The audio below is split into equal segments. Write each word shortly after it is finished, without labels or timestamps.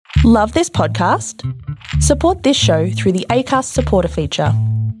Love this podcast? Support this show through the Acast supporter feature.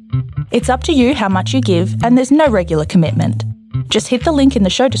 It's up to you how much you give, and there's no regular commitment. Just hit the link in the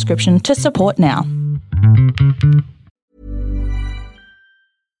show description to support now.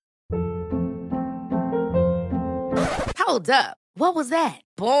 Hold up. What was that?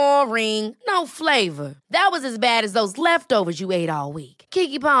 Boring. No flavor. That was as bad as those leftovers you ate all week.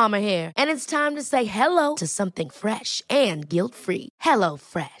 Keke Palmer here. And it's time to say hello to something fresh and guilt-free. Hello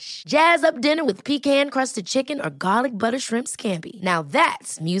Fresh. Jazz up dinner with pecan-crusted chicken or garlic butter shrimp scampi. Now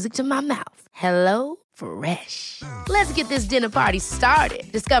that's music to my mouth. Hello Fresh. Let's get this dinner party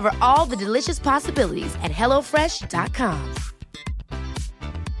started. Discover all the delicious possibilities at hellofresh.com.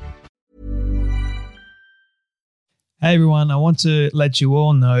 Hey everyone, I want to let you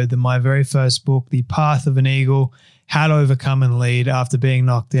all know that my very first book, The Path of an Eagle, How to Overcome and Lead After Being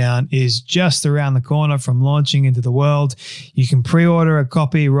Knocked Down, is just around the corner from launching into the world. You can pre-order a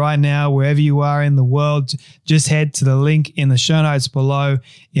copy right now wherever you are in the world. Just head to the link in the show notes below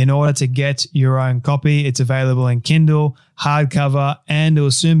in order to get your own copy. It's available in Kindle, hardcover, and it will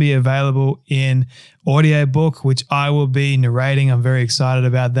soon be available in audiobook, which I will be narrating. I'm very excited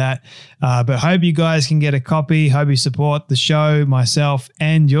about that. But hope you guys can get a copy. Hope you support the show, myself,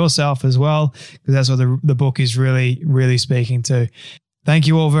 and yourself as well, because that's what the book is really, really speaking to. Thank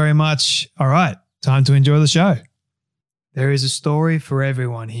you all very much. All right, time to enjoy the show. There is a story for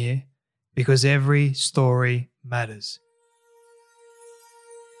everyone here because every story matters.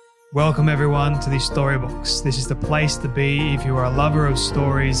 Welcome everyone to the Storybox. This is the place to be if you are a lover of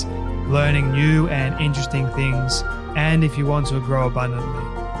stories, learning new and interesting things, and if you want to grow abundantly.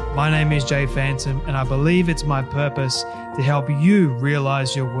 My name is Jay Phantom, and I believe it's my purpose to help you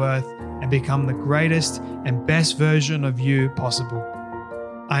realize your worth and become the greatest and best version of you possible.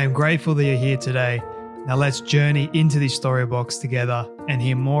 I am grateful that you're here today. Now let's journey into the Storybox together and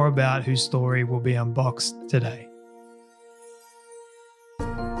hear more about whose story will be unboxed today.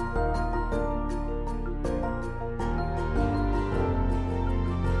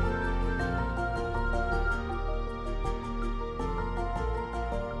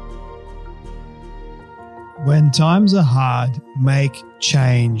 When times are hard, make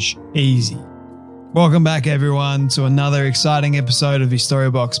change easy. Welcome back, everyone, to another exciting episode of the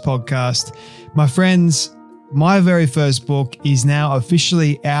Storybox podcast. My friends, my very first book is now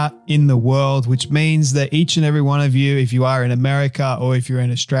officially out in the world, which means that each and every one of you, if you are in America or if you're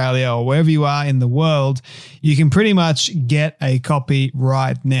in Australia or wherever you are in the world, you can pretty much get a copy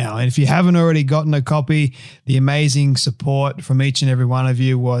right now. And if you haven't already gotten a copy, the amazing support from each and every one of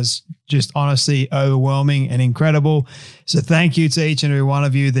you was just honestly overwhelming and incredible. So thank you to each and every one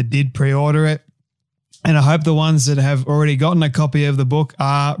of you that did pre-order it. And I hope the ones that have already gotten a copy of the book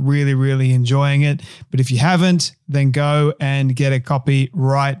are really, really enjoying it. But if you haven't, then go and get a copy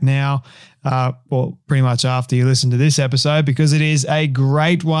right now, well, pretty much after you listen to this episode, because it is a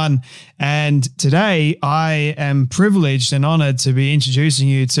great one. And today I am privileged and honored to be introducing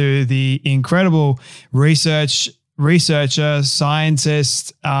you to the incredible researcher,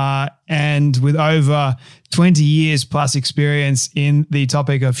 scientist, and with over 20 years plus experience in the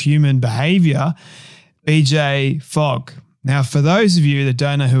topic of human behavior, BJ Fogg. Now, for those of you that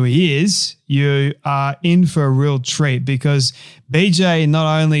don't know who he is, you are in for a real treat because BJ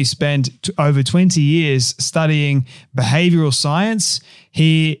not only spent over 20 years studying behavioral science,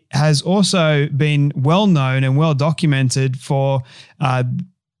 he has also been well known and well documented for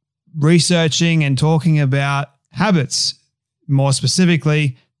researching and talking about habits, more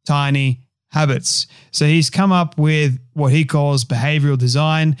specifically, tiny habits. So he's come up with what he calls behavioral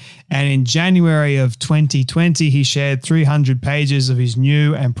design. And in January of 2020, he shared 300 pages of his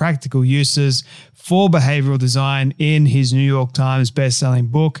new and practical uses for behavioral design in his New York Times bestselling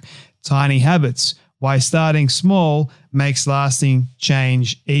book, Tiny Habits: Why Starting Small Makes Lasting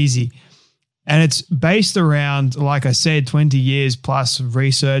Change Easy. And it's based around, like I said, 20 years plus of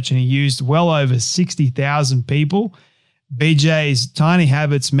research, and he used well over 60,000 people. BJ's Tiny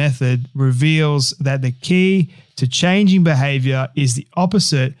Habits method reveals that the key to changing behavior is the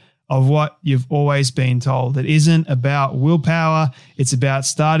opposite of what you've always been told. It isn't about willpower. It's about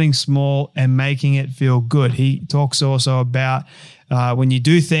starting small and making it feel good. He talks also about when you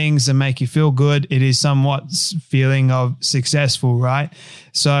do things that make you feel good, it is somewhat feeling of successful, right?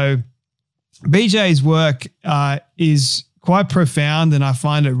 So BJ's work is quite profound, and I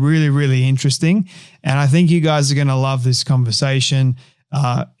find it really, really interesting. And I think you guys are going to love this conversation.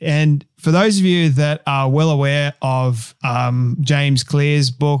 And for those of you that are well aware of James Clear's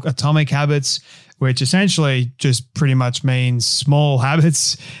book, Atomic Habits, which essentially just pretty much means small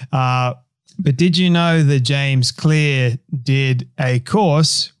habits, But did you know that James Clear did a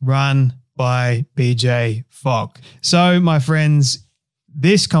course run by BJ Fogg? So, my friends,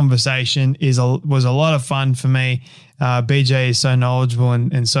 this conversation was a lot of fun for me. BJ is so knowledgeable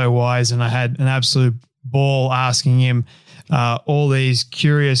and so wise, and I had an absolute ball asking him all these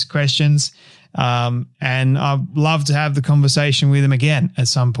curious questions. And I'd love to have the conversation with him again at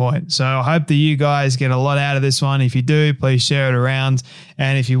some point. So I hope that you guys get a lot out of this one. If you do, please share it around.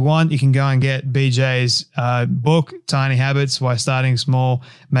 And if you want, you can go and get BJ's book, Tiny Habits, Why Starting Small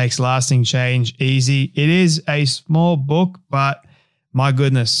Makes Lasting Change Easy. It is a small book, but my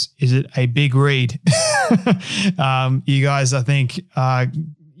goodness, is it a big read? You guys, I think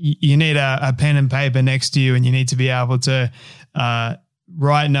you need a pen and paper next to you, and you need to be able to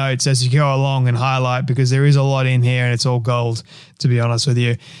write notes as you go along and highlight, because there is a lot in here and it's all gold, to be honest with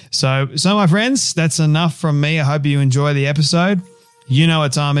you. So my friends, that's enough from me. I hope you enjoy the episode. You know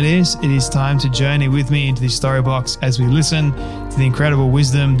what time it is. It is time to journey with me into the story box as we listen to the incredible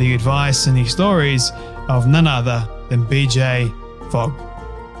wisdom, the advice, and the stories of none other than BJ Fogg.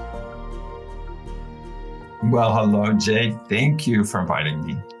 Well, hello, Jay. Thank you for inviting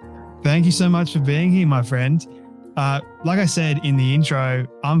me. Thank you so much for being here, my friend. Like I said in the intro,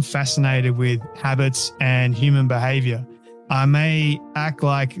 I'm fascinated with habits and human behavior. I may act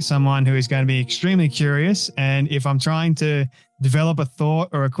like someone who is going to be extremely curious, and if I'm trying to develop a thought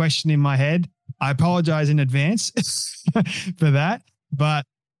or a question in my head, I apologize in advance for that. But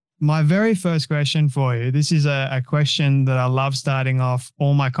my very first question for you, this is a question that I love starting off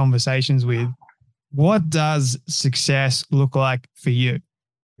all my conversations with. What does success look like for you?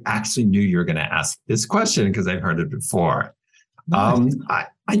 Actually knew you were going to ask this question because I've heard it before. Nice.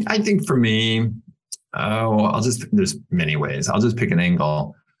 I think for me, there's many ways. I'll just pick an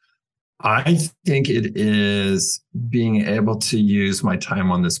angle. I think it is being able to use my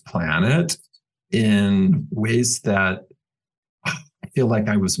time on this planet in ways that I feel like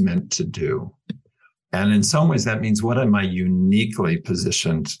I was meant to do. And in some ways, that means, what am I uniquely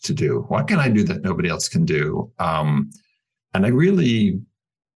positioned to do? What can I do that nobody else can do? And I really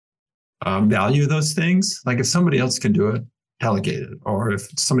value those things. Like, if somebody else can do it, delegate it. Or if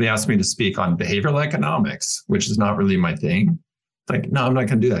somebody asks me to speak on behavioral economics, which is not really my thing, like, no, I'm not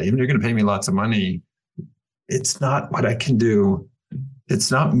going to do that. Even if you're going to pay me lots of money, it's not what I can do. It's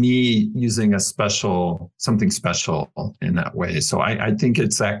not me using something special in that way. So I think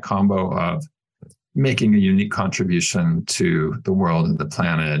it's that combo of making a unique contribution to the world and the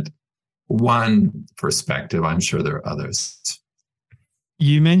planet. One perspective, I'm sure there are others.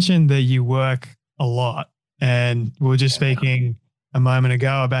 You mentioned that you work a lot, and we were just speaking a moment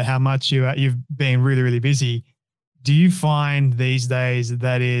ago about how much you've been really, really busy. Do you find these days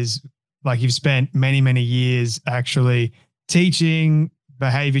that is like you've spent many, many years actually teaching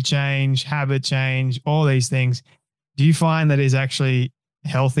behavior change, habit change, all these things? Do you find that is actually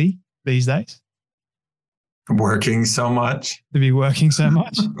healthy these days? Working so much? To be working so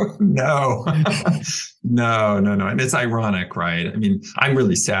much? No. No. And it's ironic, right? I mean, I'm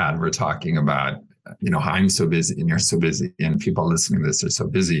really sad we're talking about, I'm so busy and you're so busy and people listening to this are so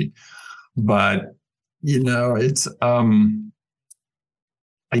busy. But, it's, finding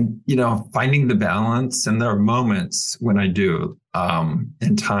the balance. And there are moments when I do,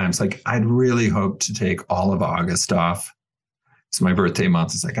 in times like I'd really hope to take all of August off. It's my birthday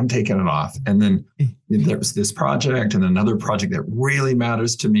month. It's like, I'm taking it off. And then there's this project and another project that really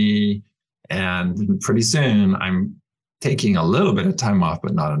matters to me. And pretty soon I'm taking a little bit of time off,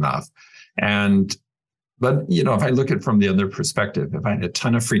 but not enough. But if I look at it from the other perspective, if I had a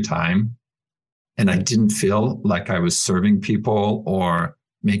ton of free time and I didn't feel like I was serving people or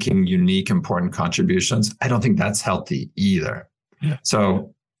making unique, important contributions, I don't think that's healthy either. Yeah.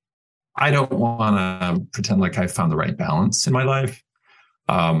 So I don't want to pretend like I found the right balance in my life.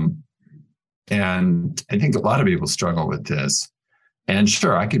 And I think a lot of people struggle with this. And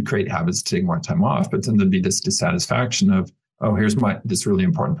sure, I could create habits to take more time off, but then there'd be this dissatisfaction of, oh, here's this really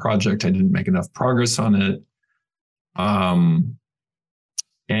important project. I didn't make enough progress on it.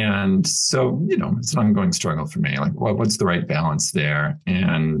 And so, it's an ongoing struggle for me. Like, what's the right balance there?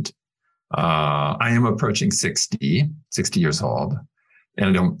 And I am approaching 60 years old. And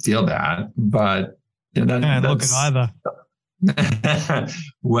I don't feel that, but that's look at either.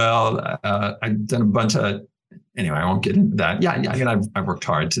 Well, I've done a bunch of. Anyway, I won't get into that. Yeah. I've worked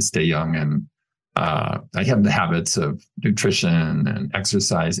hard to stay young, and I have the habits of nutrition and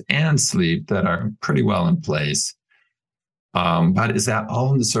exercise and sleep that are pretty well in place. But is that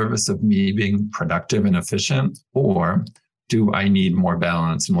all in the service of me being productive and efficient, or do I need more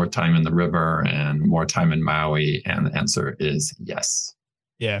balance, more time in the river, and more time in Maui? And the answer is yes.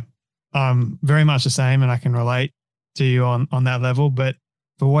 Yeah. I'm very much the same, and I can relate to you on that level. But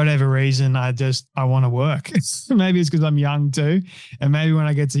for whatever reason, I want to work. Maybe it's because I'm young too, and maybe when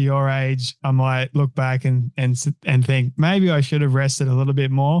I get to your age, I might look back and think maybe I should have rested a little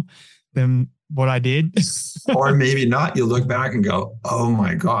bit more than what I did. Or maybe not. You look back and go, oh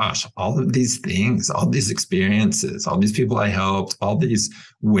my gosh, all of these things, all these experiences, all these people I helped, all these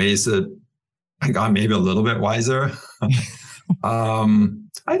ways that I got maybe a little bit wiser. I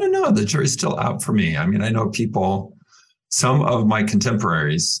don't know. The jury's still out for me. I mean, I know people, some of my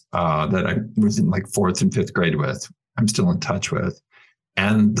contemporaries that I was in like 4th and 5th grade with, I'm still in touch with.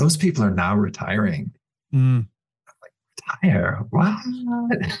 And those people are now retiring. Mm. Retire? What?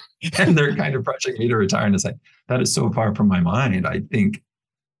 And they're kind of pressuring me to retire. And it's like, that is so far from my mind. I think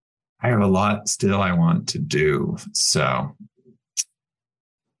I have a lot still I want to do. So.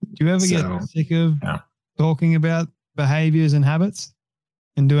 Do you ever get sick of talking about behaviors and habits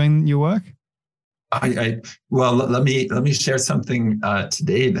and doing your work? Well, let me share something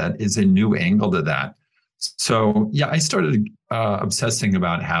today that is a new angle to that. So yeah, I started obsessing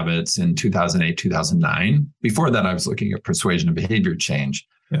about habits in 2008, 2009. Before that, I was looking at persuasion and behavior change.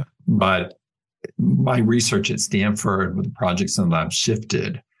 Yeah. But my research at Stanford with the projects in the lab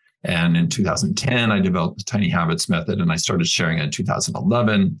shifted. And in 2010, I developed the Tiny Habits method, and I started sharing it in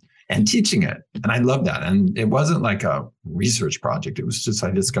 2011 and teaching it. And I loved that. And it wasn't like a research project. It was just,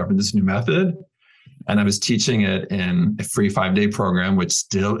 I discovered this new method. And I was teaching it in a free 5-day program, which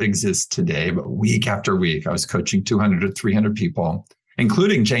still exists today. But week after week, I was coaching 200 to 300 people,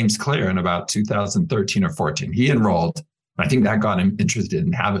 including James Clear in about 2013 or 14. He enrolled. I think that got him interested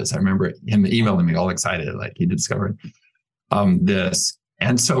in habits. I remember him emailing me all excited, like he discovered this.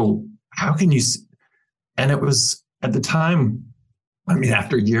 And so how can you, and it was at the time, I mean,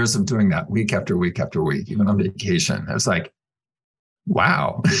 after years of doing that week after week after week, even on vacation, I was like,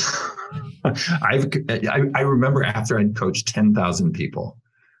 wow. I remember after I'd coached 10,000 people,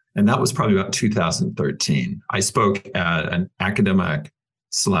 and that was probably about 2013. I spoke at an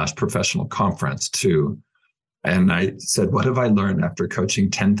academic/professional conference too. And I said, what have I learned after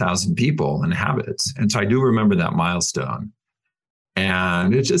coaching 10,000 people in habits? And so I do remember that milestone.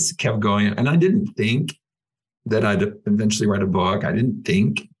 And it just kept going. And I didn't think that I'd eventually write a book. I didn't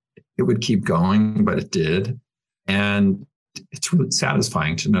think it would keep going, but it did. And it's really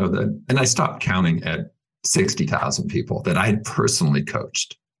satisfying to know that. And I stopped counting at 60,000 people that I had personally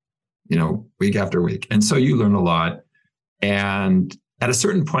coached, week after week. And so you learn a lot. And at a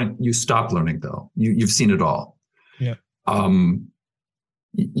certain point, you stop learning, though. You've seen it all. Yeah.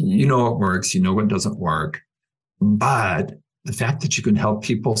 You know what works. You know what doesn't work. But the fact that you can help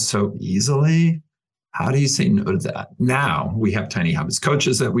people so easily, how do you say no to that? Now we have Tiny Habits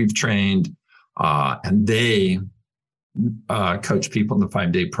coaches that we've trained, and they coach people in the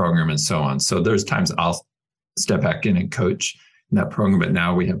 5-day program and so on. So there's times I'll step back in and coach in that program, but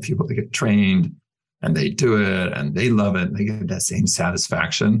now we have people that get trained and they do it and they love it. And they get that same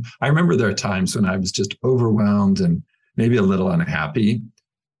satisfaction. I remember there are times when I was just overwhelmed and maybe a little unhappy.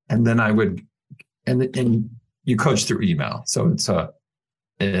 And then I would, and you coach through email. So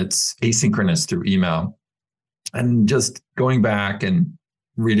it's asynchronous through email, and just going back and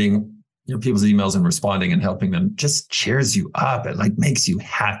reading people's emails and responding and helping them just cheers you up. It like makes you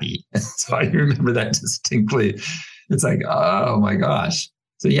happy. So I remember that distinctly. It's like, oh my gosh.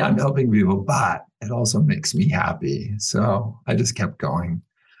 So yeah, I'm helping people, but it also makes me happy. So I just kept going,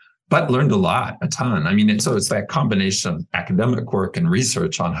 but learned a ton. I mean, it's that combination of academic work and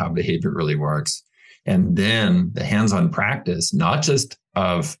research on how behavior really works. And then the hands-on practice, not just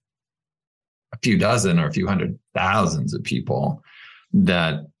of a few dozen or a few hundred thousands of people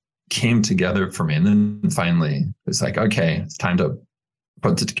that came together for me. And then finally, it's like, okay, it's time to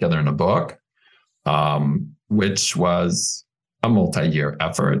put it together in a book, which was a multi-year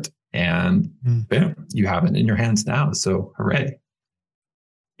effort. And boom, you have it in your hands now. So hooray.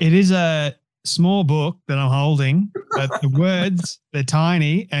 It is a small book that I'm holding, but the words, they're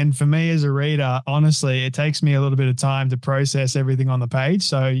tiny. And for me as a reader, honestly, it takes me a little bit of time to process everything on the page.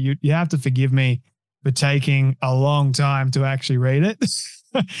 So you have to forgive me for taking a long time to actually read it.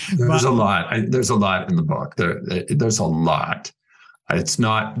 There's a lot. There's a lot in the book. There's a lot. It's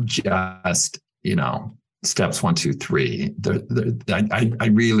not just, steps 1, 2, 3. I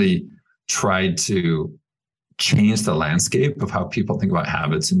really tried to change the landscape of how people think about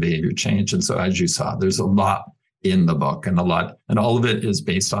habits and behavior change. And so as you saw, there's a lot in the book and all of it is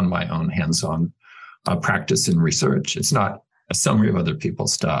based on my own hands-on practice and research. It's not a summary of other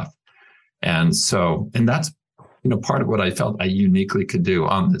people's stuff. And that's, part of what I felt I uniquely could do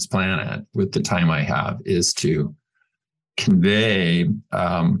on this planet with the time I have is to convey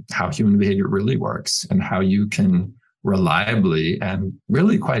how human behavior really works and how you can reliably and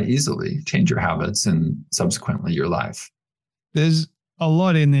really quite easily change your habits and subsequently your life. There's a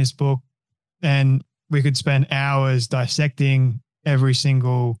lot in this book, and we could spend hours dissecting every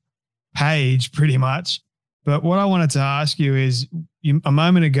single page pretty much. But what I wanted to ask you is, a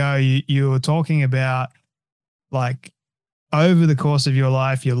moment ago, you were talking about like over the course of your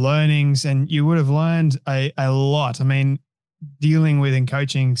life, your learnings, and you would have learned a lot. I mean, dealing with and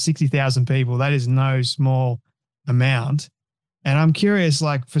coaching 60,000 people, that is no small amount. And I'm curious,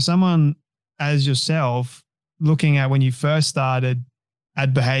 like for someone as yourself, looking at when you first started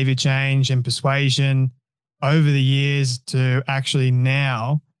at behavior change and persuasion over the years to actually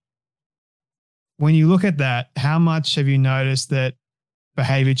now, when you look at that, how much have you noticed that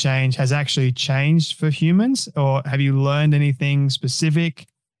behavior change has actually changed for humans? Or have you learned anything specific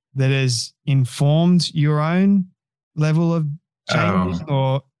that has informed your own level of change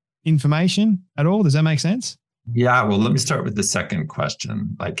or information at all? Does that make sense? Yeah, well, let me start with the second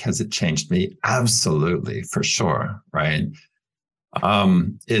question. Like, has it changed me? Absolutely, for sure, right?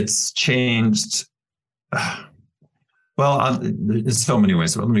 It's changed. Well, there's so many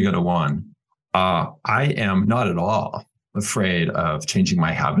ways, but let me go to one. I am not at all afraid of changing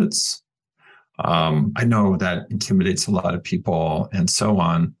my habits. I know that intimidates a lot of people and so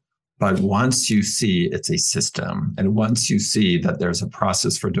on. But once you see it's a system, and once you see that there's a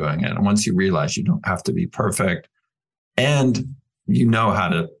process for doing it, and once you realize you don't have to be perfect and you know how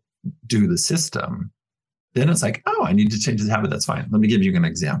to do the system, then it's like, oh, I need to change this habit. That's fine. Let me give you an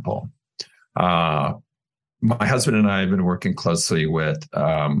example. My husband and I have been working closely with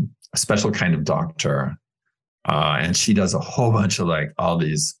a special kind of doctor, and she does a whole bunch of like all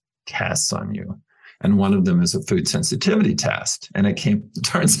these tests on you. And one of them is a food sensitivity test. And it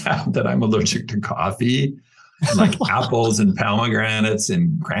turns out that I'm allergic to coffee, like apples and pomegranates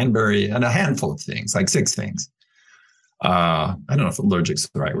and cranberry and a handful of things, like 6 things. I don't know if allergic is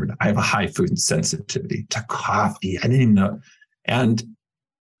the right word. I have a high food sensitivity to coffee. I didn't even know. And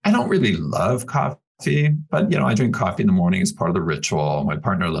I don't really love coffee, but I drink coffee in the morning as part of the ritual. My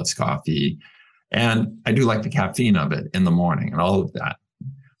partner loves coffee. And I do like the caffeine of it in the morning and all of that.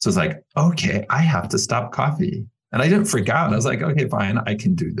 So it's like, okay, I have to stop coffee. And I didn't freak out. I was like, okay, fine, I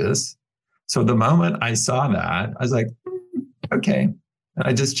can do this. So the moment I saw that, I was like, okay. And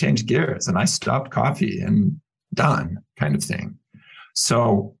I just changed gears and I stopped coffee and done kind of thing.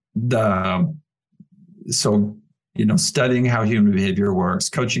 So studying how human behavior works,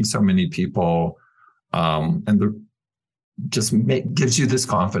 coaching so many people, gives you this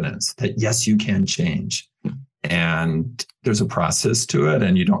confidence that yes, you can change. And there's a process to it,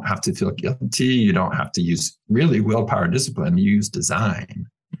 and you don't have to feel guilty. You don't have to use really willpower discipline. You use design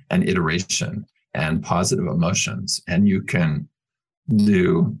and iteration and positive emotions. And you can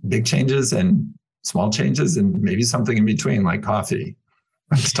do big changes and small changes and maybe something in between, like coffee,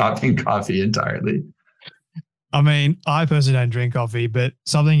 stopping coffee entirely. I mean, I personally don't drink coffee, but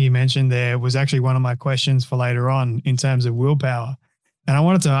something you mentioned there was actually one of my questions for later on in terms of willpower. And I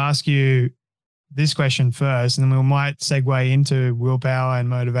wanted to ask you this question first, and then we might segue into willpower and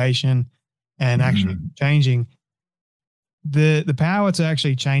motivation and actually changing. The power to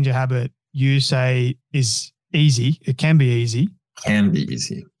actually change a habit, you say, is easy. It can be easy. Can be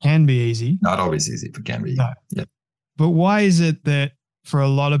easy. Can be easy. Not always easy, but can be. No. Yeah. But why is it that for a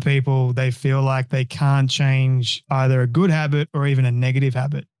lot of people, they feel like they can't change either a good habit or even a negative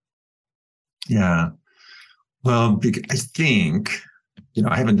habit? Yeah. Well, I think,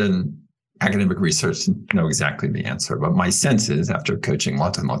 I haven't done academic research to know exactly the answer, but my sense is, after coaching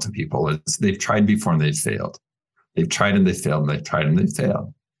lots and lots of people, is they've tried before and they've failed. They've tried and they failed, and they've tried and they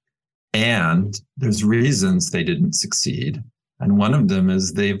failed. And there's reasons they didn't succeed. And one of them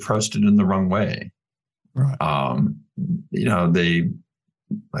is they approached it in the wrong way. Right.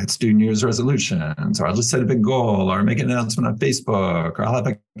 Let's do New Year's resolutions, or I'll just set a big goal, or make an announcement on Facebook, or I'll have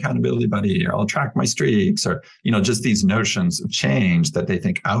an accountability buddy, or I'll track my streaks, or, just these notions of change that they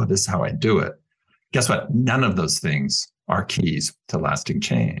think, oh, this is how I do it. Guess what? None of those things are keys to lasting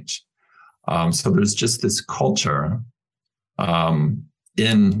change. So there's just this culture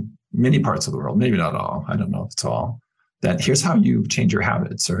in many parts of the world, maybe not all, I don't know if it's all, that here's how you change your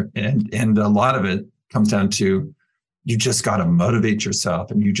habits. And a lot of it comes down to, you just got to motivate yourself,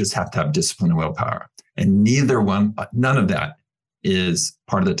 and you just have to have discipline and willpower. And none of that is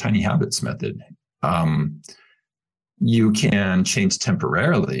part of the tiny habits method. You can change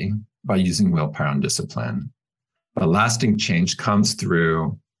temporarily by using willpower and discipline. But lasting change comes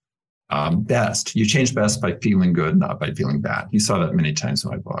through best. You change best by feeling good, not by feeling bad. You saw that many times in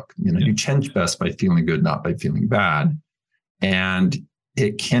my book. You change best by feeling good, not by feeling bad. And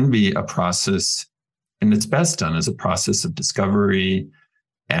it can be a process, and it's best done as a process of discovery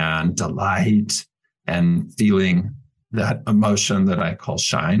and delight and feeling that emotion that I call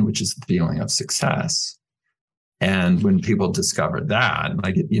shine, which is the feeling of success. And when people discover that,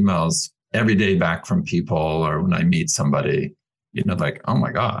 I get emails every day back from people, or when I meet somebody, like, oh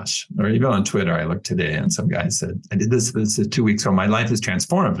my gosh. Or even on Twitter, I looked today and some guy said, I did this is 2 weeks ago. My life is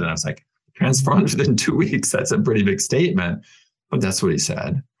transformed. And I was like, transformed within 2 weeks? That's a pretty big statement. But that's what he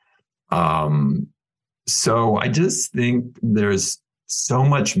said. So I just think there's so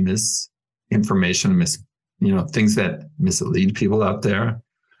much misinformation, things that mislead people out there.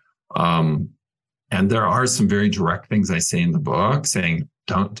 And there are some very direct things I say in the book saying,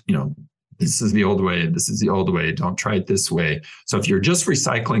 don't, this is the old way. This is the old way. Don't try it this way. So if you're just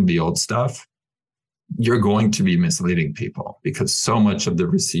recycling the old stuff, you're going to be misleading people, because so much of the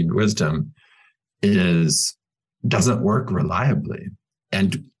received wisdom doesn't work reliably.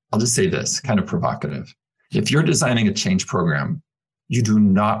 And I'll just say this, kind of provocative. If you're designing a change program, you do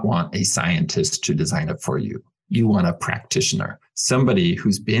not want a scientist to design it for you. You want a practitioner, somebody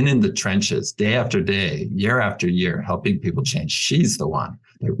who's been in the trenches day after day, year after year, helping people change. She's the one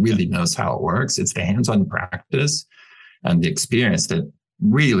that really knows how it works. It's the hands-on practice and the experience that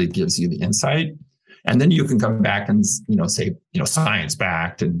really gives you the insight. And then you can come back and, say,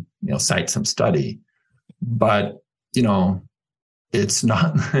 science-backed and, cite some study. But, it's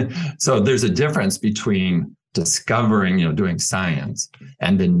not. So there's a difference between discovering, doing science,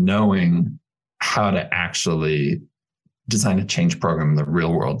 and then knowing how to actually design a change program in the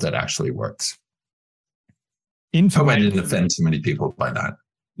real world that actually works. I hope I didn't offend too many people by that.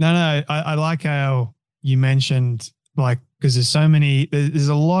 No, I like how you mentioned, because there's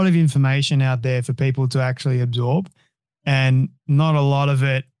a lot of information out there for people to actually absorb, and not a lot of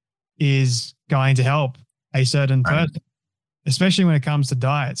it is going to help a certain person, especially when it comes to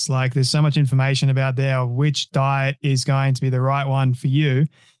diets. There's so much information about there, which diet is going to be the right one for you.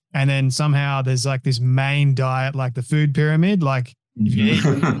 And then somehow there's this main diet, like the food pyramid. If you eat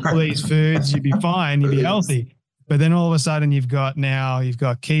all these foods, you'd be fine, you'd be healthy. But then all of a sudden you've got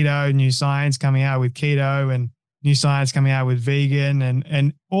keto, new science coming out with keto, and new science coming out with vegan,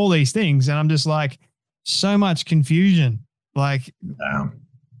 and all these things. And I'm just so much confusion.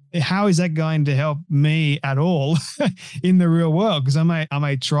 How is that going to help me at all in the real world? Because I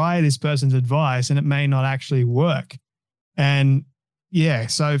may try this person's advice and it may not actually work. And yeah,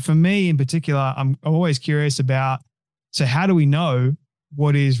 so for me in particular, I'm always curious about, so how do we know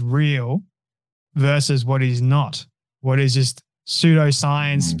what is real versus what is not? What is just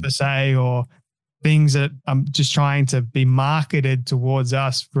pseudoscience per se, or things that I'm just trying to be marketed towards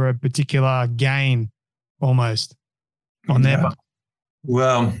us for a particular gain almost on their part?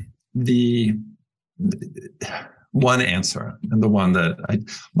 Well, the one answer, and the one that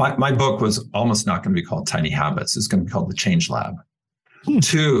my book was almost not going to be called Tiny Habits. It's going to be called The Change Lab.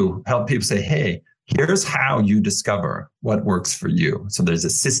 To help people say, hey, here's how you discover what works for you. So there's a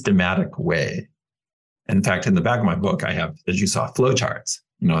systematic way. In fact, in the back of my book, I have, as you saw, flowcharts,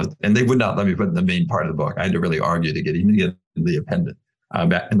 and they would not let me put in the main part of the book. I had to really argue to get the appendix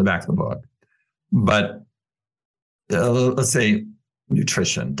in the back of the book. But let's say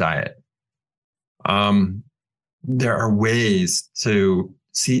nutrition, diet. There are ways to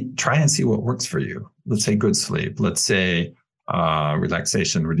try and see what works for you. Let's say good sleep. Let's say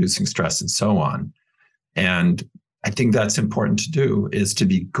relaxation, reducing stress, and so on. And I think that's important to do, is to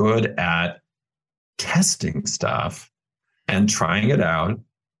be good at testing stuff and trying it out.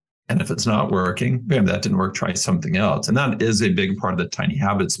 And if it's not working, bam, that didn't work, try something else. And that is a big part of the Tiny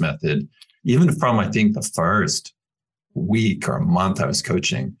Habits method. Even from, I think, the first week or month I was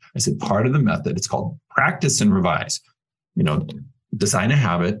coaching, I said, part of the method, it's called practice and revise. Design a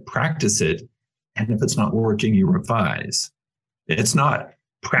habit, practice it. And if it's not working, you revise. It's not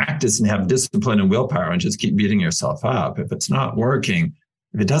practice and have discipline and willpower and just keep beating yourself up. If it's not working,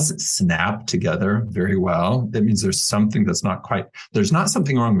 if it doesn't snap together very well, that means there's something that's not quite, there's not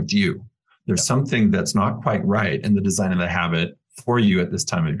something wrong with you. There's something that's not quite right in the design of the habit for you at this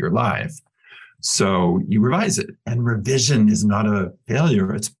time of your life. So you revise it. And revision is not a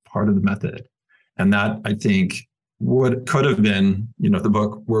failure. It's part of the method. And that, I think, could have been, the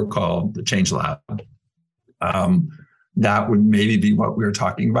book we're called The Change Lab. That would maybe be what we were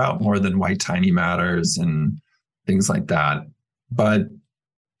talking about more than white tiny matters and things like that. But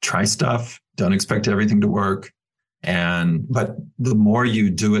try stuff. Don't expect everything to work. But the more you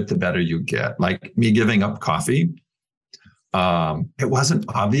do it, the better you get. Like me giving up coffee. It wasn't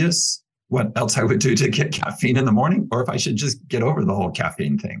obvious what else I would do to get caffeine in the morning, or if I should just get over the whole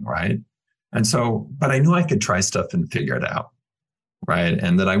caffeine thing, right? And so, but I knew I could try stuff and figure it out. Right.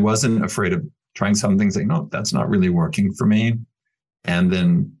 And that I wasn't afraid of trying some things like, no, that's not really working for me. And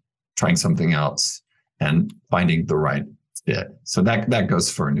then trying something else and finding the right fit. So that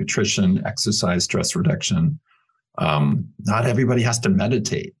goes for nutrition, exercise, stress reduction. Not everybody has to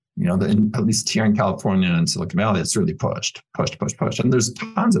meditate. At least here in California and Silicon Valley, it's really pushed. And there's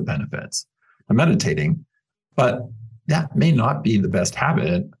tons of benefits to meditating, but that may not be the best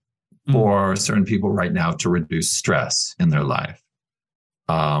habit for certain people right now to reduce stress in their life.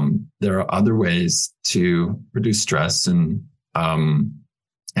 There are other ways to reduce stress and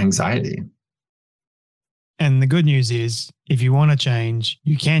anxiety. And the good news is, if you want to change,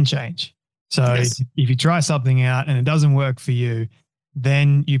 you can change. So Yes. if you try something out and it doesn't work for you,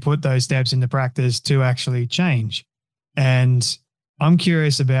 then you put those steps into practice to actually change. And I'm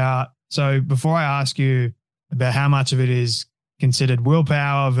curious so before I ask you about how much of it is considered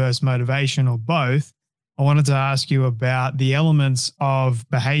willpower versus motivation or both, I wanted to ask you about the elements of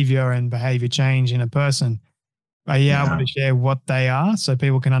behavior and behavior change in a person. Are you able to share what they are so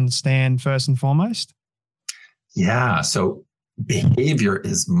people can understand first and foremost? Yeah. So behavior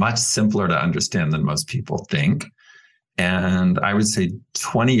is much simpler to understand than most people think. And I would say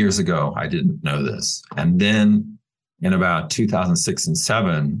 20 years ago, I didn't know this. And then in about 2006 and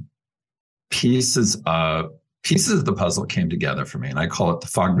 2007, pieces of the puzzle came together for me. And I call it the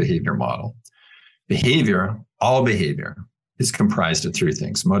Fogg behavior model. All behavior is comprised of three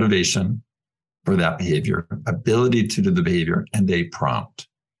things: motivation for that behavior, ability to do the behavior, and a prompt.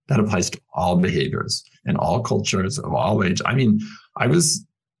 That applies to all behaviors and all cultures of all age. I mean, I was,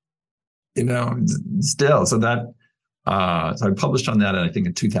 still. So I published on that, I think,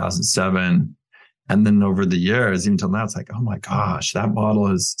 in 2007. And then over the years, even till now, it's like, oh my gosh, that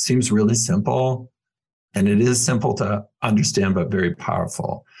model seems really simple. And it is simple to understand, but very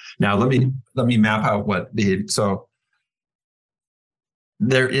powerful. Now, let me map out what behavior. So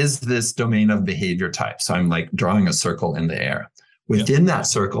there is this domain of behavior type. So I'm like drawing a circle in the air. Within that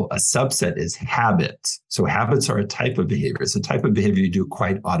circle, a subset is habits. So habits are a type of behavior. It's a type of behavior you do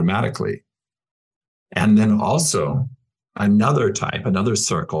quite automatically. And then also another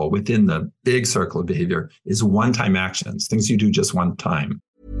circle within the big circle of behavior is one-time actions, things you do just one time.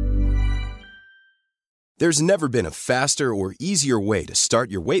 There's never been a faster or easier way to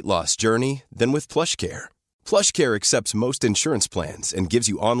start your weight loss journey than with PlushCare. PlushCare accepts most insurance plans and gives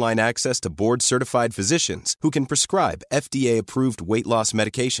you online access to board-certified physicians who can prescribe FDA-approved weight loss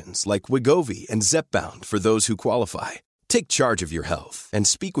medications like Wegovy and Zepbound for those who qualify. Take charge of your health and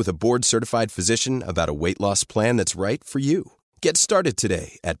speak with a board-certified physician about a weight loss plan that's right for you. Get started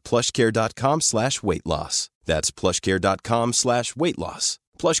today at plushcare.com/weightloss. That's plushcare.com/weightloss.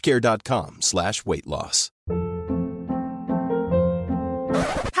 plushcare.com/weightloss.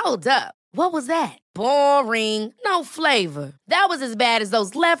 Hold up. What was that? Boring. No flavor. That was as bad as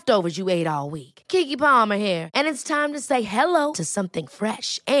those leftovers you ate all week. Keke Palmer here, and it's time to say hello to something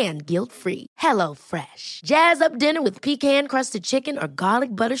fresh and guilt-free. Hello Fresh. Jazz up dinner with pecan-crusted chicken or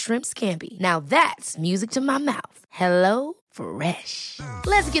garlic butter shrimp scampi. Now that's music to my mouth. Hello Fresh.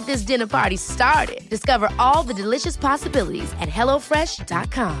 Let's get this dinner party started. Discover all the delicious possibilities at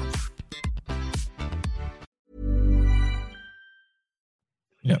hellofresh.com.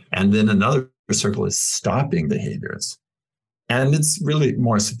 Yep. And then another circle is stopping behaviors. And it's really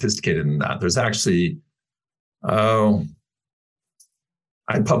more sophisticated than that. There's actually, I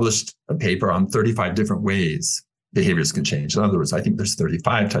published a paper on 35 different ways behaviors can change. In other words, I think there's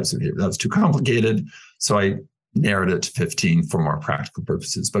 35 types of behavior. That was too complicated. So I narrowed it to 15 for more practical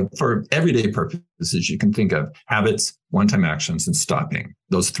purposes. But for everyday purposes, you can think of habits, one-time actions, and stopping,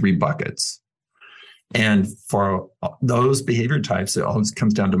 those three buckets. And for those behavior types, it always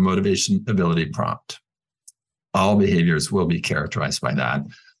comes down to motivation, ability, prompt. All behaviors will be characterized by that.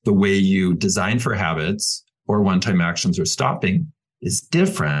 The way you design for habits or one-time actions or stopping is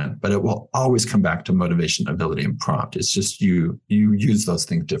different, but it will always come back to motivation, ability, and prompt. It's just you use those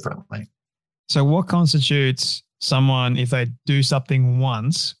things differently. So what constitutes someone, if they do something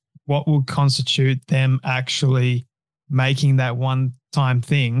once, what will constitute them actually making that one-time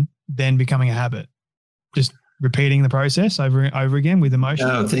thing then becoming a habit? Just repeating the process over and over again with emotion?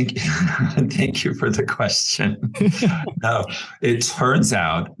 No, thank you for the question. No, it turns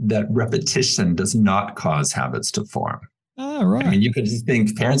out that repetition does not cause habits to form. Oh, right. I mean, you could just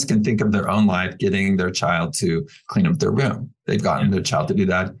think, parents can think of their own life getting their child to clean up their room. They've gotten their child to do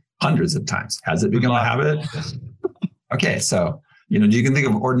that hundreds of times. Has it become a habit? Okay, so, you can think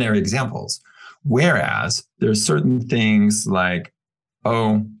of ordinary examples. Whereas there's certain things like,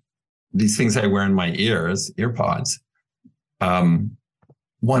 these things I wear in my ears, earpods,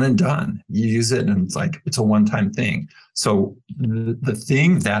 one and done. You use it and it's a one-time thing. So the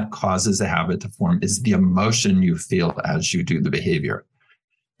thing that causes a habit to form is the emotion you feel as you do the behavior.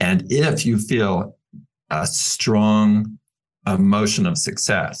 And if you feel a strong emotion of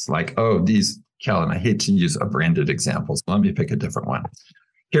success, like, Kellen, I hate to use a branded example, so let me pick a different one.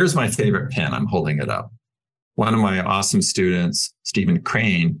 Here's my favorite pen. I'm holding it up. One of my awesome students, Stephen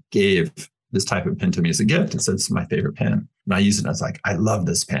Crane, gave this type of pen to me as a gift and said, "This is my favorite pen." And I used it and I was like, I love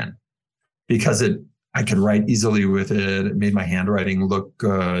this pen because I could write easily with it. It made my handwriting look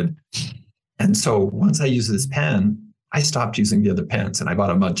good. And so once I used this pen, I stopped using the other pens and I bought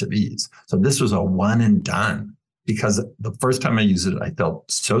a bunch of these. So this was a one and done because the first time I used it, I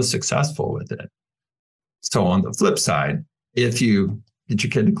felt so successful with it. So on the flip side, if you get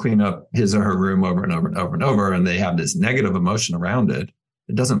your kid to clean up his or her room over and over and over and over, and they have this negative emotion around it,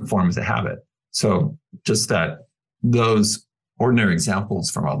 it doesn't form as a habit. So just that those ordinary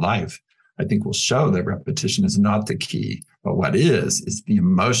examples from our life, I think will show that repetition is not the key, but what is the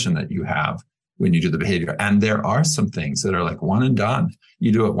emotion that you have when you do the behavior. And there are some things that are like one and done.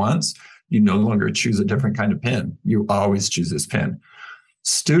 You do it once, you no longer choose a different kind of pen. You always choose this pen.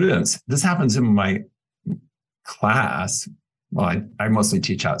 Students, this happens in my class. Well, I mostly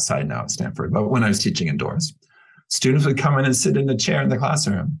teach outside now at Stanford, but when I was teaching indoors, students would come in and sit in a chair in the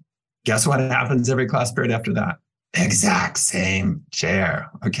classroom. Guess what happens every class period after that? Exact same chair,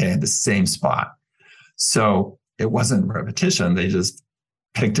 okay, the same spot. So it wasn't repetition. They just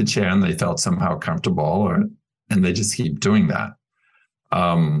picked a chair and they felt somehow comfortable, and they just keep doing that.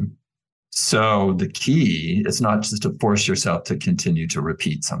 So the key is not just to force yourself to continue to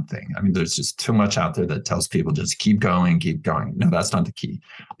repeat something. I mean, there's just too much out there that tells people just keep going, keep going. No, that's not the key.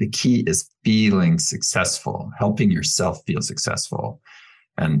 The key is feeling successful, helping yourself feel successful.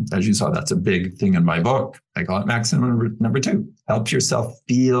 And as you saw, that's a big thing in my book. I call it maximum number 2. Help yourself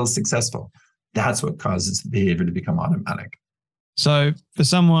feel successful. That's what causes the behavior to become automatic. So for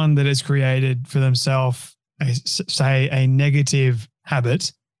someone that has created for themselves, say, a negative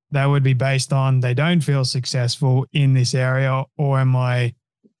habit, that would be based on they don't feel successful in this area, or am I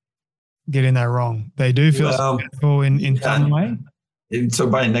getting that wrong? They do feel successful in some way? So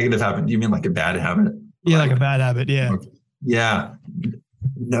by a negative habit, you mean like a bad habit? Yeah, like a bad habit, yeah. Okay. Yeah.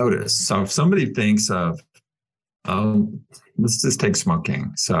 Notice. So if somebody thinks of, let's just take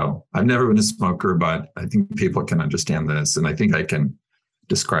smoking. So I've never been a smoker, but I think people can understand this, and I think I can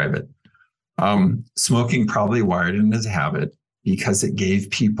describe it. Smoking probably wired in as a habit because it gave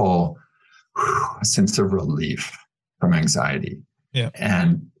people a sense of relief from anxiety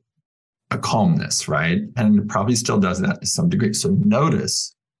and a calmness, right? And it probably still does that to some degree. So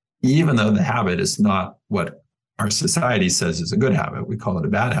notice, even though the habit is not what our society says is a good habit, we call it a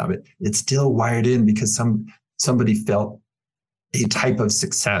bad habit, it's still wired in because somebody felt a type of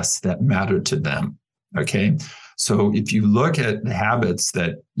success that mattered to them, okay? So if you look at the habits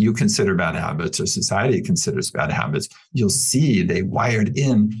that you consider bad habits or society considers bad habits, you'll see they wired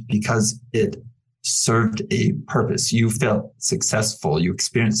in because it served a purpose. You felt successful. You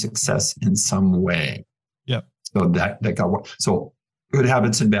experienced success in some way. Yeah. So that got, so good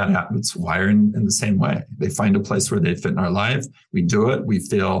habits and bad habits wire in the same way. They find a place where they fit in our life. We do it. We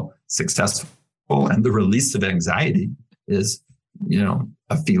feel successful. And the release of anxiety is,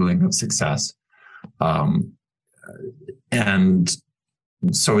 a feeling of success. And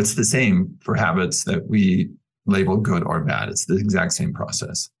so it's the same for habits that we label good or bad. It's the exact same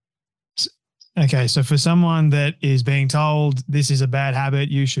process. Okay. So for someone that is being told this is a bad habit,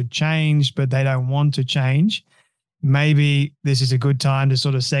 you should change, but they don't want to change, maybe this is a good time to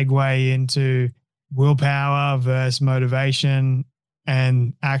sort of segue into willpower versus motivation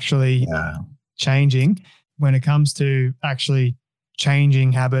and actually changing. When it comes to actually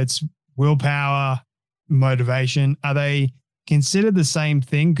changing habits, willpower, motivation, are they considered the same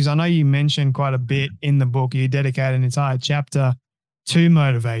thing? Because I know you mentioned quite a bit in the book. You dedicate an entire chapter to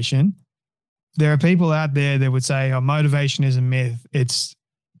motivation. There are people out there that would say, motivation is a myth. It's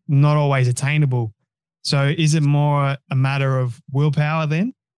not always attainable. So is it more a matter of willpower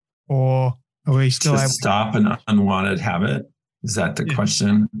then? Or are we still able to stop an unwanted habit? Is that the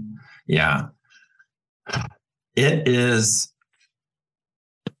question? Yeah. It is.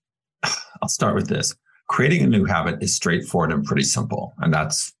 I'll start with this. Creating a new habit is straightforward and pretty simple. And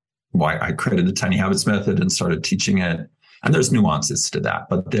that's why I created the Tiny Habits method and started teaching it. And there's nuances to that,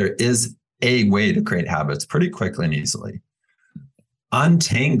 but there is a way to create habits pretty quickly and easily.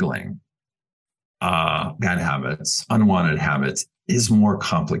 Untangling bad habits, unwanted habits, is more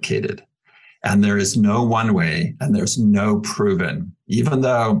complicated. And there is no one way, and there's no proven, even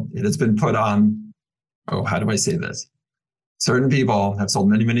though it has been put on, how do I say this? Certain people have sold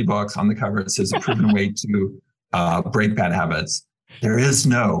many, many books. On the cover, it says a proven way to break bad habits. There is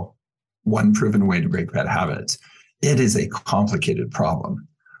no one proven way to break bad habits. It is a complicated problem.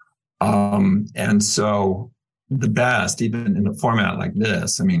 And so the best, even in a format like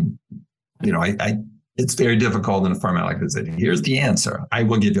this, I mean, it's very difficult in a format like this. Here's the answer. I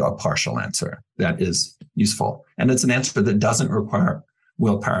will give you a partial answer that is useful. And it's an answer that doesn't require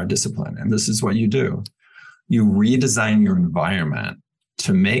willpower discipline. And this is what you do. You redesign your environment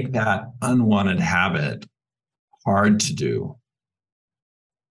to make that unwanted habit hard to do,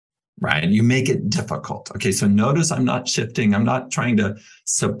 right? You make it difficult. Okay, so notice I'm not shifting. I'm not trying to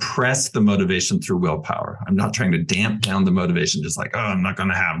suppress the motivation through willpower. I'm not trying to damp down the motivation, just like, oh, I'm not going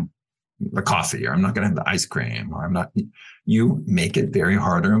to have the coffee, or I'm not going to have the ice cream, or I'm not. You make it very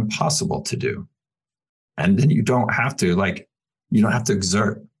hard or impossible to do. And then you don't have to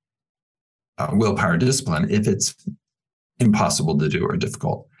exert willpower discipline if it's impossible to do or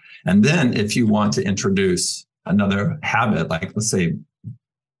difficult. And then if you want to introduce another habit, like let's say,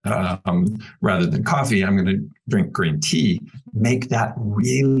 rather than coffee, I'm going to drink green tea, make that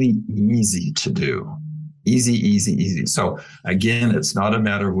really easy to do. Easy. So again, it's not a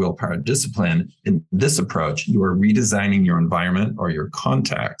matter of willpower discipline. In this approach, you are redesigning your environment or your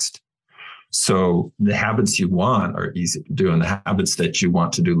context. So the habits you want are easy to do, and the habits that you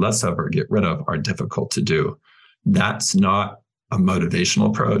want to do less of or get rid of are difficult to do. That's not a motivational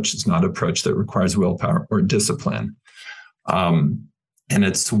approach. It's not an approach that requires willpower or discipline. And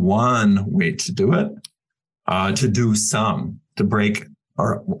it's one way to do it, to break,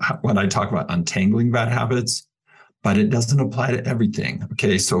 or when I talk about untangling bad habits, but it doesn't apply to everything.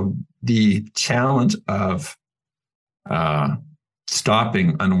 Okay, so the challenge of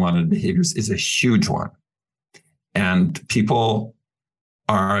stopping unwanted behaviors is a huge one. And people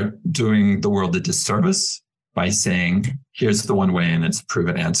are doing the world a disservice by saying, here's the one way and it's a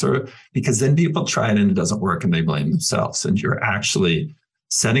proven answer, because then people try it and it doesn't work and they blame themselves. And you're actually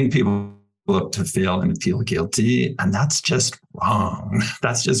setting people up to fail and feel guilty. And that's just wrong.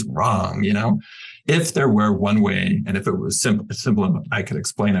 That's just wrong. If there were one way, and if it was simple enough, I could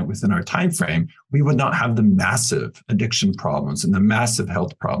explain it within our time frame, we would not have the massive addiction problems and the massive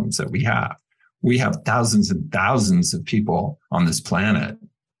health problems that we have. We have thousands and thousands of people on this planet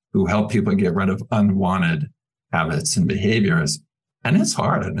who help people get rid of unwanted habits and behaviors. And it's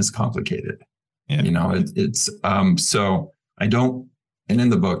hard and it's complicated. Yeah. So I don't, and in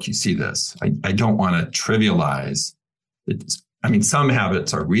the book, you see this. I don't want to trivialize it. Some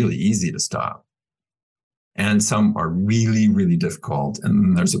habits are really easy to stop. And some are really, really difficult. And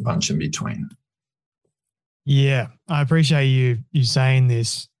then there's a bunch in between. Yeah, I appreciate you saying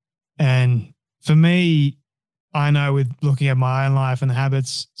this. And for me, I know with looking at my own life and the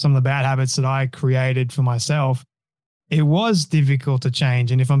habits, some of the bad habits that I created for myself, it was difficult to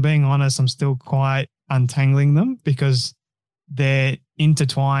change. And if I'm being honest, I'm still quite untangling them because they're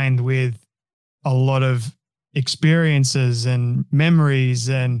intertwined with a lot of experiences and memories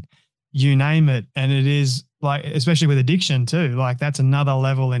and you name it. And it is like, especially with addiction too, like that's another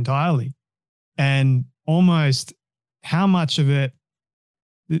level entirely. And almost how much of it,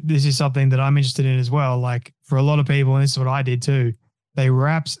 this is something that I'm interested in as well. Like for a lot of people, and this is what I did too, they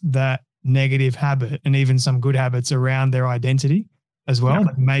wrapped that negative habit and even some good habits around their identity as well,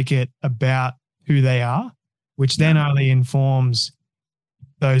 that make it about who they are, which then only informs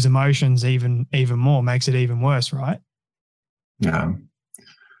those emotions even more, makes it even worse, right? Yeah.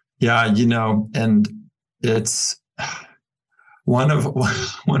 Yeah, and it's one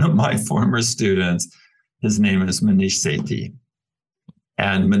of my former students, his name is Manish Sethi.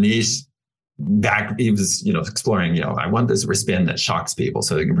 And Manish, he was, exploring, I want this wristband that shocks people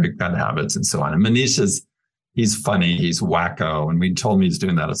so they can break bad habits and so on. And Manish he's funny, he's wacko. And we told me he's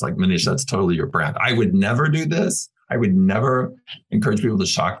doing that. It's like, Manish, that's totally your brand. I would never do this. I would never encourage people to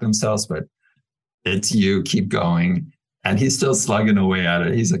shock themselves, but it's you, keep going. And he's still slugging away at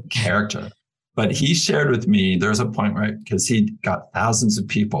it. He's a character. But he shared with me, there's a point, right? Because he got thousands of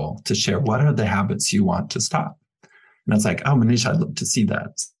people to share, what are the habits you want to stop? And I was like, oh, Manish, I'd love to see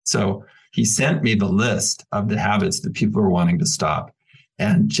that. So he sent me the list of the habits that people were wanting to stop.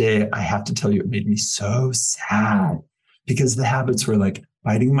 And Jay, I have to tell you, it made me so sad because the habits were like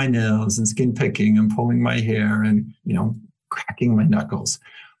biting my nails and skin picking and pulling my hair and, cracking my knuckles.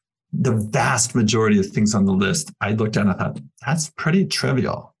 The vast majority of things on the list, I looked at and I thought, that's pretty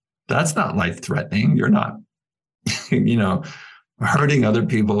trivial. That's not life-threatening. You're not, hurting other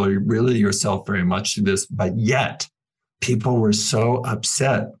people or really yourself very much to this. But yet people were so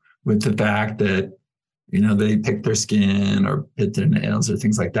upset with the fact that, they picked their skin or bit their nails or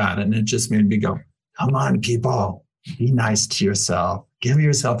things like that. And it just made me go, come on, people, Be nice to yourself. Give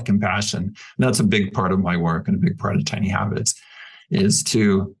yourself compassion. And that's a big part of my work and a big part of Tiny Habits is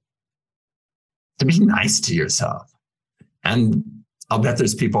to be nice to yourself. And I'll bet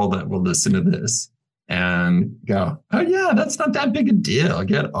there's people that will listen to this and go, oh yeah, that's not that big a deal.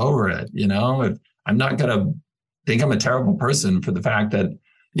 Get over it. I'm not going to think I'm a terrible person for the fact that,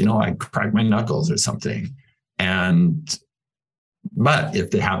 I crack my knuckles or something. But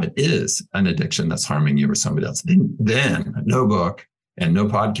if the habit is an addiction that's harming you or somebody else, then no book and no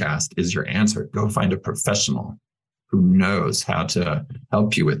podcast is your answer. Go find a professional who knows how to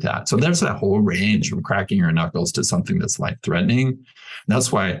help you with that. So there's that whole range from cracking your knuckles to something that's life-threatening.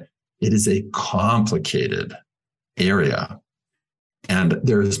 That's why it is a complicated area. And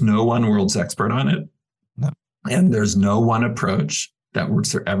there is no one world's expert on it. No. And there's no one approach that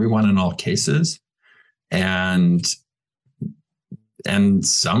works for everyone in all cases. And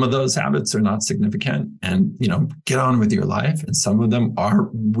some of those habits are not significant, and, get on with your life. And some of them are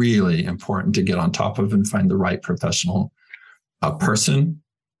really important to get on top of and find the right professional, a person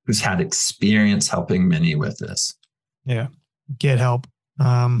who's had experience helping many with this. Yeah. Get help.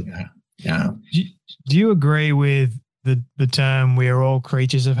 Yeah. Do you agree with the term, we are all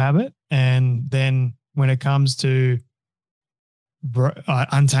creatures of habit? And then when it comes to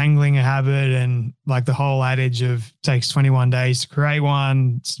untangling a habit, and like the whole adage of takes 21 days to create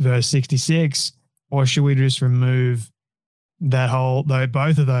one verse 66, or should we just remove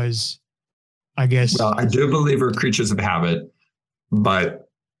both of those, I guess? Well, I do believe we're creatures of habit, but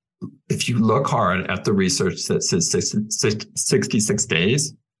if you look hard at the research that says 66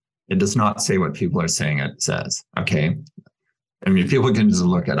 days, it does not say what people are saying it says. Okay. I mean, people can just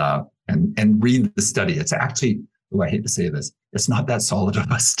look it up and read the study. It's actually, I hate to say this, it's not that solid of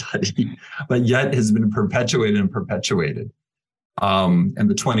a study, but yet has been perpetuated. And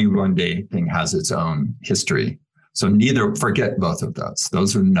the 21-day thing has its own history. So forget both of those.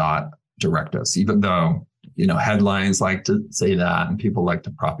 Those are not directives, even though, headlines like to say that and people like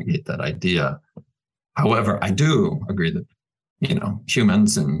to propagate that idea. However, I do agree that,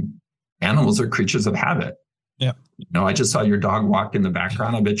 humans and animals are creatures of habit. Yeah. I just saw your dog walk in the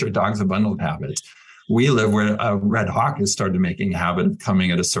background. I bet your dog's a bundle of habits. We live where a red hawk has started making a habit of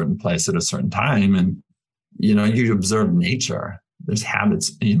coming at a certain place at a certain time. And, you observe nature. There's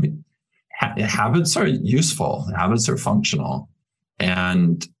habits. Habits are useful. Habits are functional.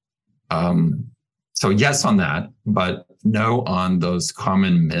 And so yes on that, but no on those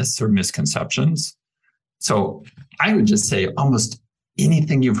common myths or misconceptions. So I would just say almost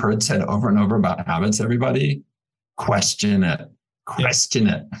anything you've heard said over and over about habits, everybody, question it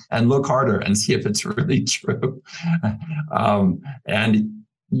and look harder and see if it's really true. And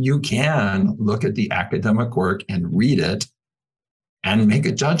you can look at the academic work and read it and make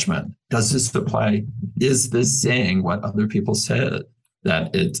a judgment. Does this apply? Is this saying what other people said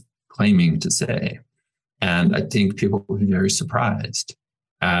that it's claiming to say? And I think people will be very surprised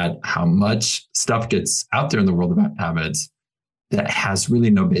at how much stuff gets out there in the world about habits that has really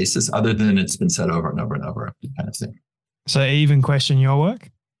no basis other than it's been said over and over and over kind of thing. So even question your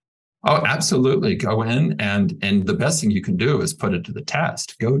work? Oh, absolutely. Go in and the best thing you can do is put it to the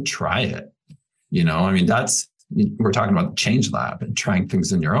test. Go try it. We're talking about the Change Lab and trying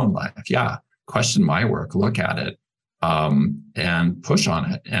things in your own life. Yeah. Question my work, look at it, and push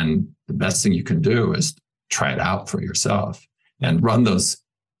on it. And the best thing you can do is try it out for yourself and run those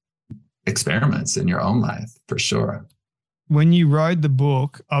experiments in your own life for sure. When you wrote the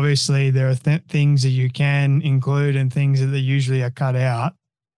book, obviously there are things that you can include and things that usually are cut out.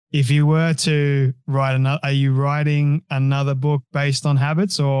 If you were to write are you writing another book based on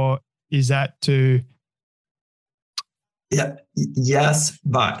habits, or is that to? Yeah, yes,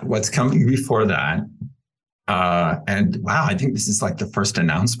 but what's coming before that? And wow, I think this is like the first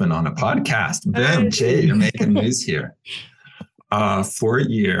announcement on a podcast. Boom, Jay, you're making news here. For a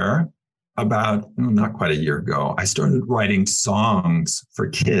year, not quite a year ago, I started writing songs for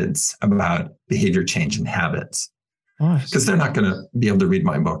kids about behavior change and habits. Because they're not going to be able to read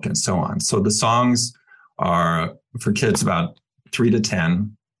my book and so on. So the songs are for kids about 3 to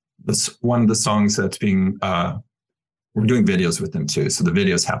 10. One of the songs that's being, we're doing videos with them too. So the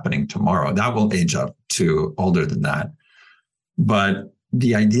video is happening tomorrow. That will age up to older than that. But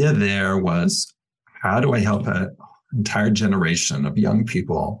the idea there was, how do I help an entire generation of young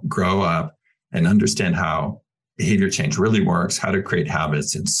people grow up and understand how behavior change really works, how to create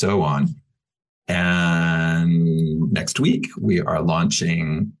habits and so on. And next week we are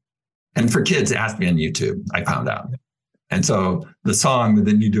launching, and for kids, ask me on YouTube, I found out. And so the song, but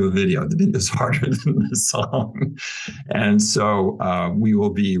then you do a video. The video is harder than the song. And so we will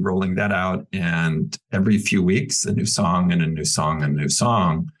be rolling that out. And every few weeks, a new song and a new song and a new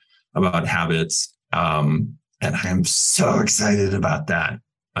song about habits. And I am so excited about that.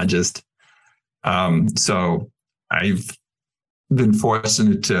 So I've been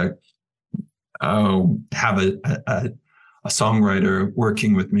fortunate to have a songwriter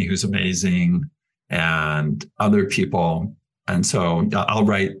working with me who's amazing, and other people. And so I'll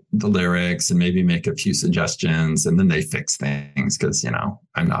write the lyrics and maybe make a few suggestions, and then they fix things because, I'm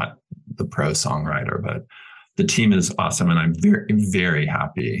not the pro songwriter, but the team is awesome. And I'm very, very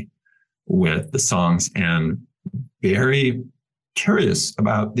happy with the songs and very curious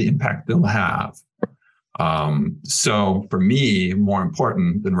about the impact they'll have. So for me, more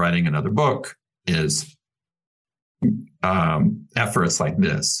important than writing another book is efforts like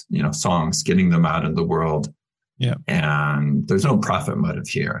this, songs, getting them out in the world. Yeah. And there's no profit motive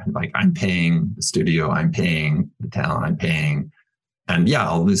here. Like, I'm paying the studio, I'm paying the talent, I'm paying, and yeah,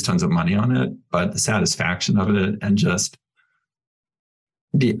 I'll lose tons of money on it, but the satisfaction of it and just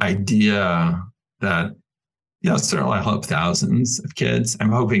the idea that, certainly I hope thousands of kids,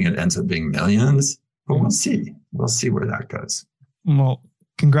 I'm hoping it ends up being millions, but we'll see. We'll see where that goes. Well,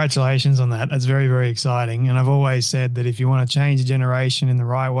 congratulations on that. That's very, very exciting. And I've always said that if you want to change a generation in the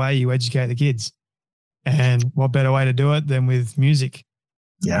right way, you educate the kids. And what better way to do it than with music?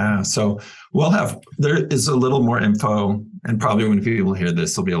 Yeah. So there is a little more info, and probably when people hear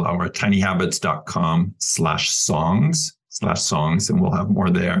this, there'll be a lot more. tinyhabits.com/songs, and we'll have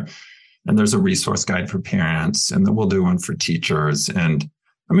more there. And there's a resource guide for parents, and then we'll do one for teachers. And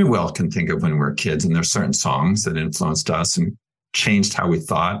we all can think of when we were kids, and there's certain songs that influenced us and changed how we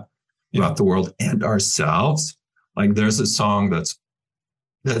thought about the world and ourselves. Like, there's a song that's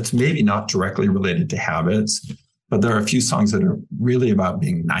maybe not directly related to habits, but there are a few songs that are really about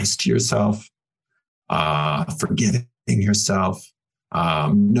being nice to yourself, forgiving yourself,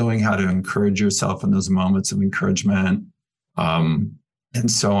 knowing how to encourage yourself in those moments of encouragement, and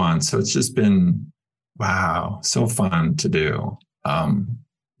so on. So it's just been, wow, so fun to do.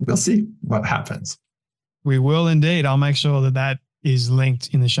 We'll see what happens. We will indeed. I'll make sure that is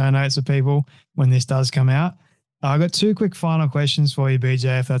linked in the show notes for people when this does come out. I've got two quick final questions for you,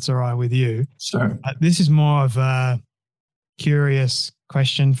 BJ, if that's all right with you. Sure. This is more of a curious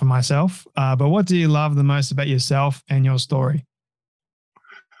question for myself, but what do you love the most about yourself and your story?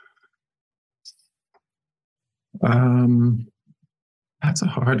 That's a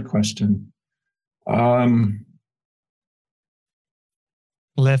hard question.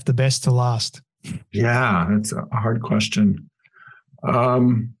 Left the best to last. Yeah, that's a hard question.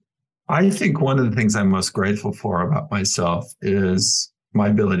 I think one of the things I'm most grateful for about myself is my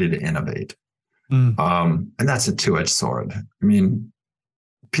ability to innovate. And that's a two-edged sword.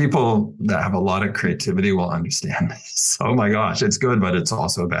 People that have a lot of creativity will understand this. Oh my gosh, it's good, but it's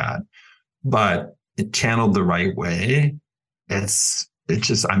also bad. But it channeled the right way. It's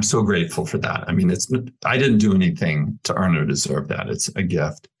just, I'm so grateful for that. I didn't do anything to earn or deserve that. It's a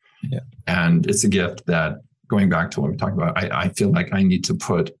gift. Yeah. And it's a gift that, going back to what we talked about, I feel like I need to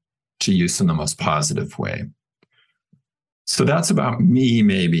put to use in the most positive way. So that's about me,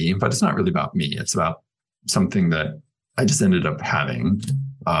 maybe, but it's not really about me. It's about something that I just ended up having.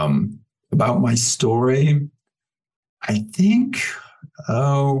 About my story, I think,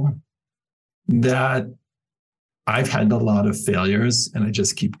 that I've had a lot of failures and I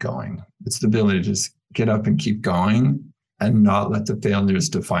just keep going. It's the ability to just get up and keep going and not let the failures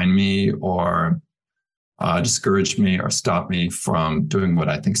define me or discourage me or stop me from doing what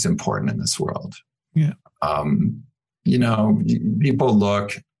I think is important in this world. Yeah. People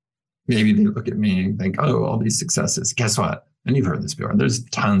maybe they look at me and think, oh, all these successes. Guess what? And you've heard this before. There's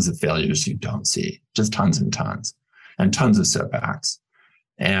tons of failures you don't see, just tons and tons of setbacks.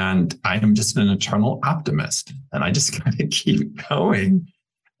 And I am just an eternal optimist, and I just kind of keep going.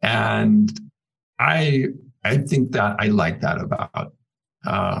 And I think that I like that about,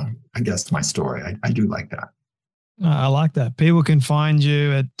 I guess, my story. I do like that. I like that. People can find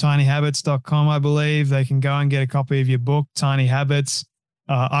you at tinyhabits.com, I believe. They can go and get a copy of your book, Tiny Habits.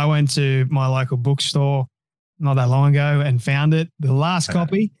 I went to my local bookstore not that long ago and found it. The last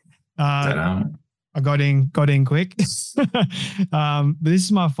copy. I got in quick. But this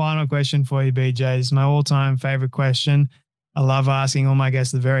is my final question for you, BJ. It's my all-time favorite question. I love asking all my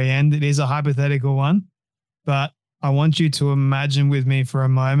guests at the very end. It is a hypothetical one, but I want you to imagine with me for a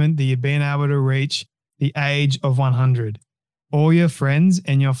moment that you've been able to reach the age of 100. All your friends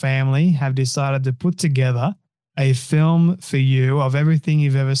and your family have decided to put together a film for you of everything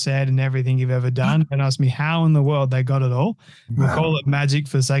you've ever said and everything you've ever done, and ask me how in the world they got it all. We'll call it magic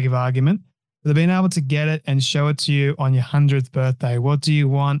for the sake of argument. They've been able to get it and show it to you on your 100th birthday. What do you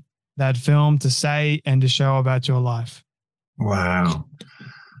want that film to say and to show about your life? Wow.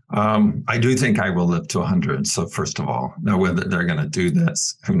 I do think I will live to 100. So first of all, now whether they're going to do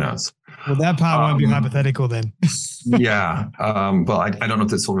this, who knows? Well, that part won't be hypothetical then. Yeah. Well, I don't know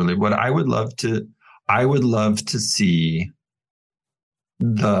if this will really, what I would love to see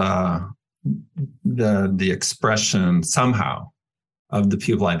the expression somehow of the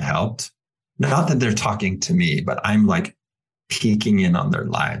people I've helped. Not that they're talking to me, but I'm like peeking in on their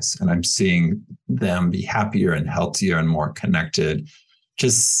lives and I'm seeing them be happier and healthier and more connected.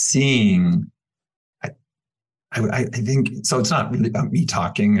 Just seeing, I think, so it's not really about me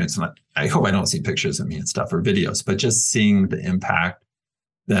talking. It's not, I hope I don't see pictures of me and stuff or videos, but just seeing the impact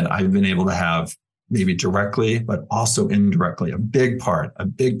that I've been able to have, maybe directly, but also indirectly. A big part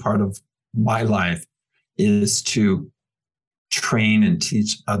of my life is to train and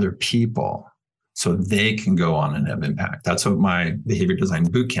teach other people so they can go on and have impact. That's what my behavior design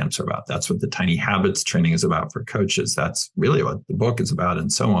boot camps are about. That's what the Tiny Habits training is about for coaches. That's really what the book is about,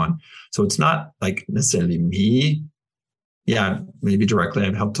 and so on. So it's not like necessarily me. Yeah, maybe directly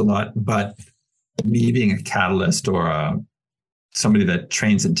I've helped a lot, but me being a catalyst or somebody that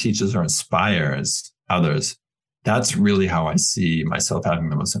trains and teaches or inspires others, that's really how I see myself having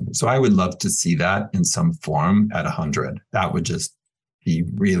the most impact. So I would love to see that in some form at 100. That would just be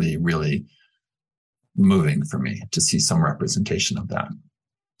really, really moving for me to see some representation of that.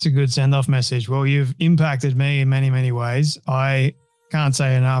 It's a good send-off message. Well, you've impacted me in many, many ways. I can't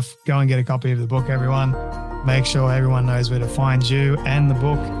say enough. Go and get a copy of the book, everyone. Make sure everyone knows where to find you and the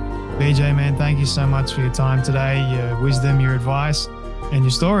book. BJ, man, thank you so much for your time today, your wisdom, your advice, and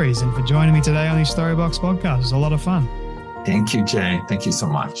your stories, and for joining me today on the Storybox podcast. It was a lot of fun. Thank you, Jay. Thank you so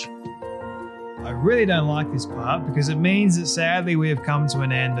much. I really don't like this part because it means that sadly we have come to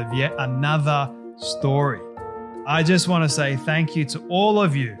an end of yet another story. I just want to say thank you to all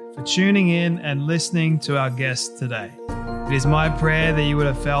of you for tuning in and listening to our guest today. It is my prayer that you would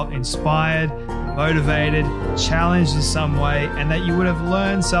have felt inspired, motivated, challenged in some way, and that you would have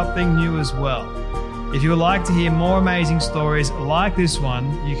learned something new as well. If you would like to hear more amazing stories like this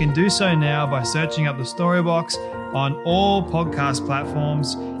one, you can do so now by searching up the Storybox on all podcast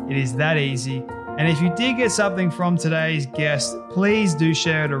platforms. It is that easy. And if you did get something from today's guest, please do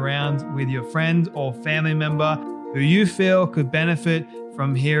share it around with your friend or family member who you feel could benefit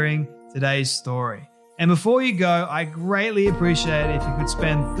from hearing today's story. And before you go, I greatly appreciate it if you could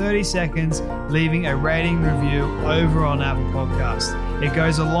spend 30 seconds leaving a rating review over on Apple Podcasts. It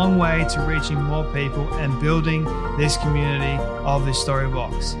goes a long way to reaching more people and building this community of the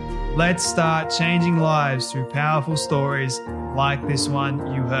Storybox. Let's start changing lives through powerful stories like this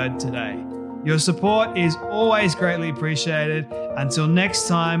one you heard today. Your support is always greatly appreciated. Until next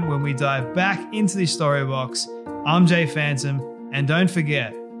time, when we dive back into the Storybox, I'm Jay Phantom, and don't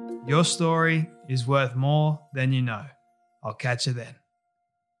forget, your story is worth more than you know. I'll catch you then.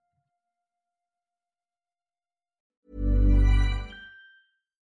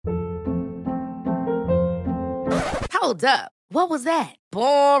 Hold up. What was that?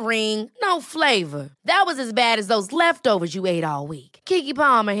 Boring. No flavor. That was as bad as those leftovers you ate all week. Keke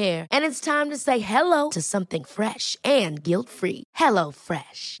Palmer here, and it's time to say hello to something fresh and guilt-free. Hello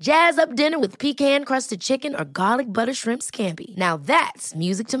Fresh. Jazz up dinner with pecan-crusted chicken or garlic butter shrimp scampi. Now that's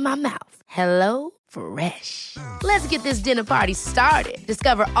music to my mouth. Hello Fresh. Let's get this dinner party started.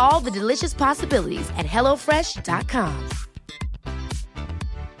 Discover all the delicious possibilities at HelloFresh.com.